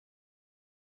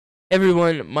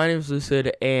Everyone, my name is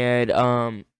Lucid, and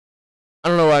I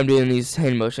don't know why I'm doing these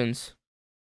hand motions,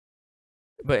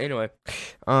 but anyway,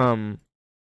 um,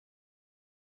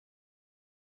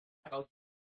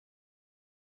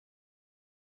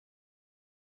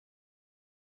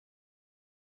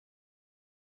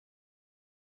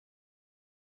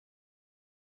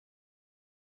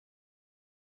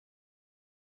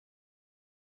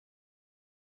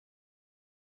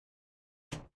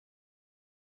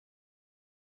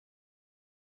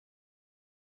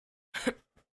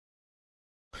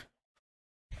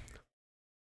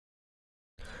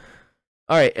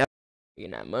 all right,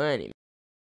 getting that money.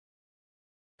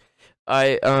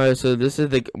 So this is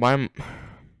the why I'm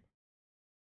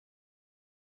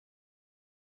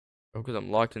because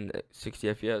I'm locked in the 60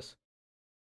 FPS.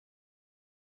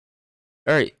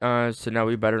 All right, so now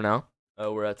we better now.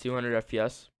 We're at 200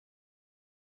 FPS.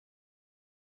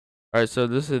 All right, so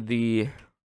this is the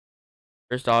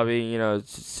first obby. You know,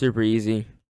 it's super easy.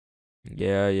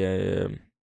 Yeah.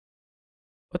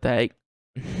 What the heck?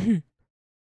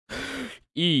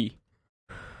 E.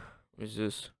 What is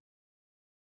this?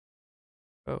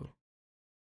 Oh.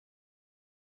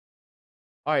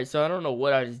 Alright, so I don't know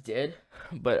what I just did,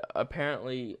 but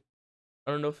apparently,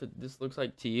 I don't know if this looks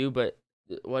like to you, but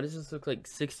why does this look like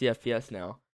 60 FPS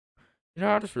now? You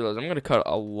know, I just realized I'm going to cut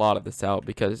a lot of this out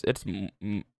because it's...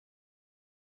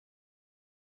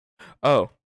 Oh.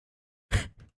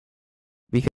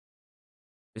 Because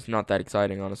it's not that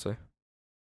exciting, honestly.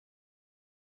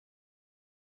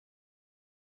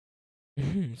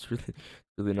 It's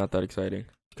really not that exciting.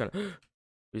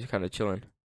 It's kind of chilling.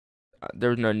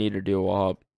 There's no need to do a wall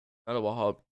hop. Not a wall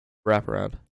hop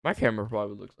wraparound. My camera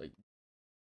probably looks like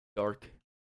dark.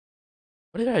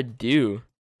 What did I do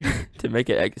to make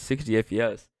it like 60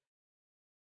 FPS?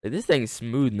 Like, this thing's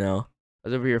smooth now. I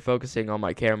was over here focusing on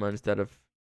my camera instead of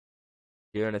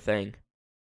doing a thing.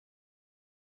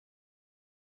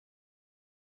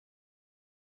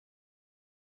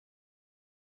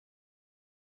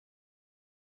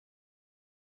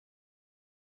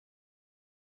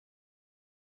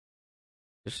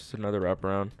 It's just another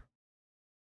wraparound.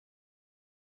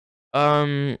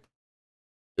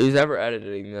 Who's ever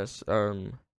editing this,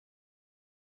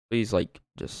 please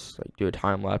just do a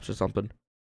time lapse or something.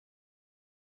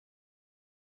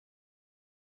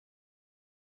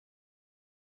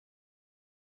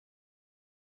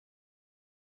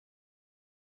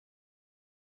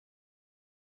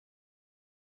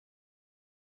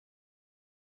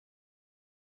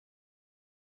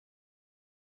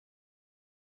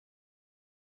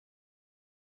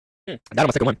 I died on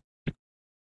my second one.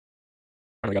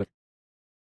 Finally got it.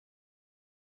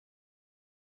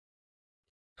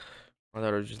 I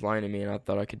thought it was just lying to me, and I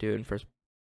thought I could do it in first.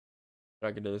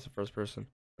 I could do this in first person.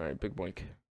 All right, big boink.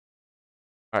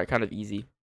 All right, kind of easy. What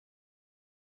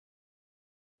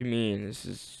do you mean? This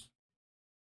is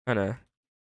kind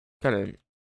of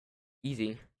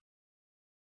easy.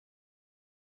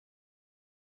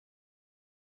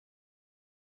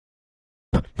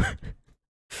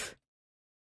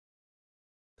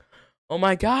 Oh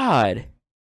my god!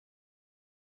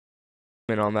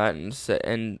 On that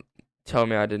and tell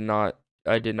me I did not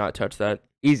touch that.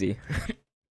 Easy.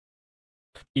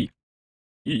 E.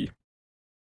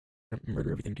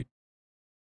 Murder everything, dude.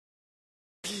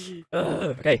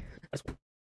 Okay. Let's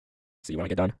see when I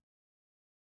get done.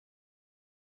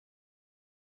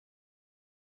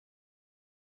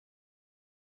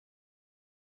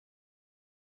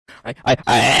 I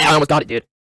almost got it, dude.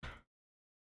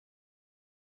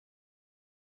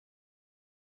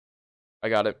 I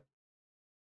got it.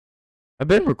 I've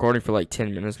been recording for like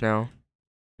 10 minutes now.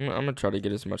 I'm gonna try to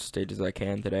get as much stage as I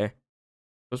can today. I'm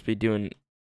supposed to be doing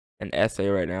an essay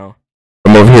right now.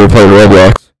 I'm over here playing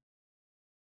Roblox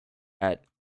at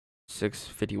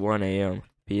 6:51 a.m.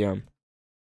 p.m.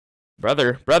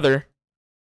 Brother. I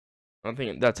don't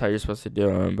think that's how you're supposed to do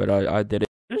it, but I did it.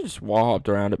 I just wall hopped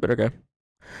around it, but okay.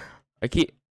 I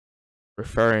keep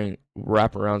referring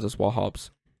wraparounds as wall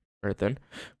hops. Right then.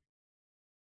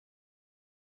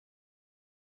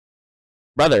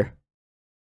 Brother.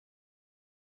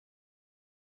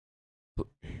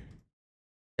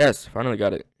 Yes, finally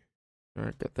got it.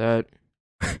 Alright, got that.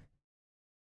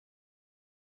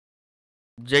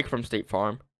 Jake from State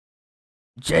Farm.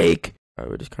 Jake!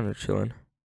 Alright, we're just kind of chilling.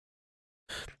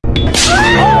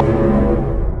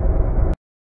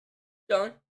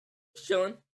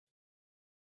 Chilling.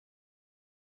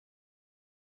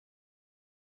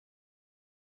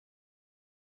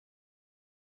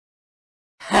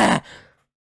 Ha!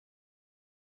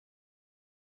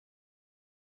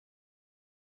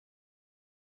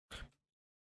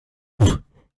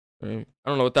 I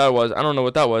don't know what that was. I don't know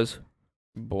what that was.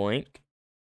 Boink.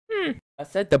 I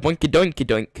said the boinky doinky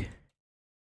doink.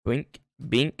 Boink,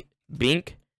 bink,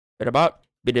 bink. Bit about,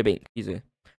 bit a bink. Easy.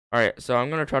 Alright, so I'm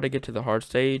gonna try to get to the hard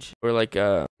stage, or like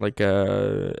an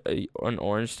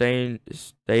orange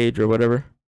stage or whatever.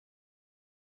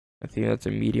 I think that's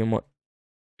a medium one.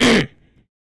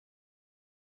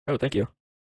 Oh, thank you.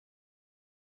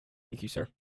 Thank you, sir.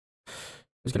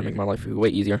 It's gonna make my life way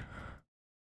easier.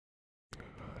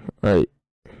 Alright.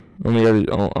 I'm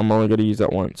only gonna use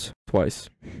that twice.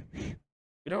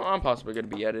 You know, I'm possibly gonna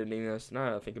be editing this. Now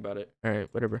that I think about it. Alright,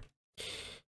 whatever.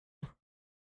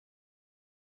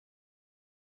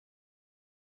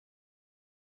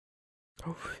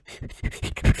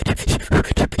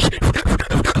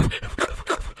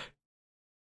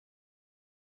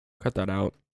 Cut that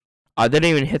out. I didn't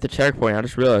even hit the checkpoint. I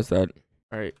just realized that.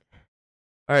 Alright.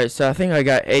 Alright, so I think I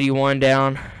got 81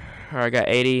 down. Or I got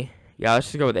 80. Yeah, let's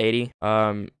just go with 80.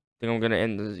 I think I'm gonna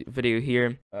end the video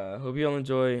here. Hope you all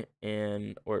enjoyed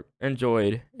and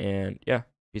yeah,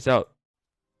 peace out.